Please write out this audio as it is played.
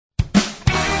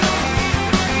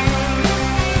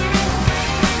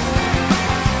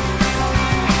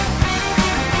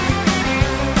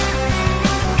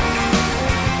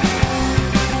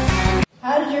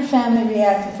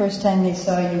react the first time they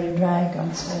saw you in drag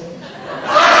on stage?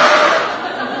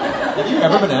 Have you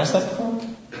ever been asked that before?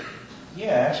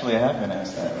 Yeah, actually, I have been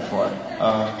asked that before.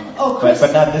 Chris,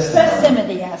 but not this time. Chris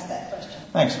Simity asked that question.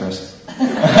 Thanks, Chris.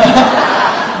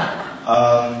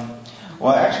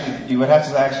 Well, actually, you would have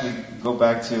to actually go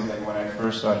back to like when I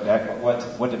first started acting.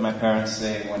 What did my parents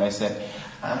say when I said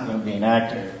I'm going to be an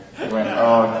actor?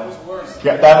 That was worse.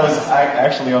 Yeah, that was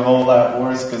actually a whole lot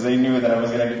worse because they knew that I was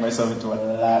going to get myself into a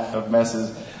lot of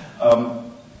messes.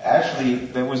 Actually,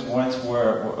 there was once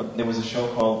where there was a show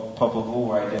called Papa Who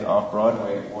where I did off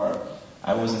Broadway where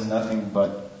I was in nothing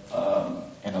but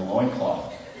in a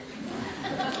loincloth.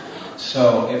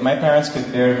 So if my parents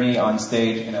could bear me on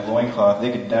stage in a loincloth,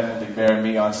 they could definitely bear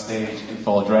me on stage in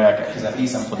full drag, because at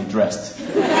least I'm fully dressed.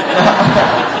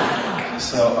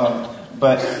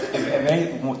 But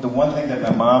the one thing that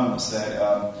my mom said,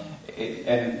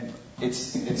 and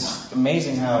it's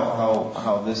amazing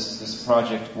how this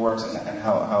project works and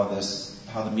how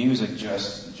the music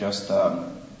just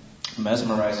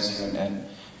mesmerizes you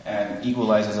and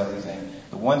equalizes everything.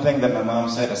 The one thing that my mom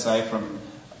said, aside from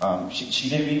she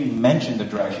didn't even mention the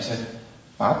drag. She said,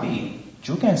 "Papi,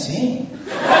 you can sing." So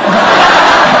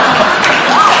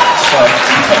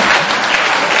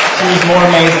she was more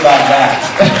amazed about that.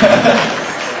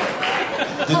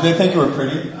 Did they think you were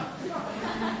pretty?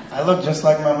 I look just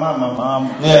like my mom. My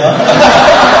mom. Yeah.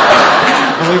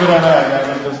 Believe it or not,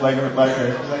 I look just like her.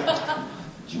 She's like,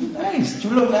 "You nice.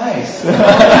 You look nice."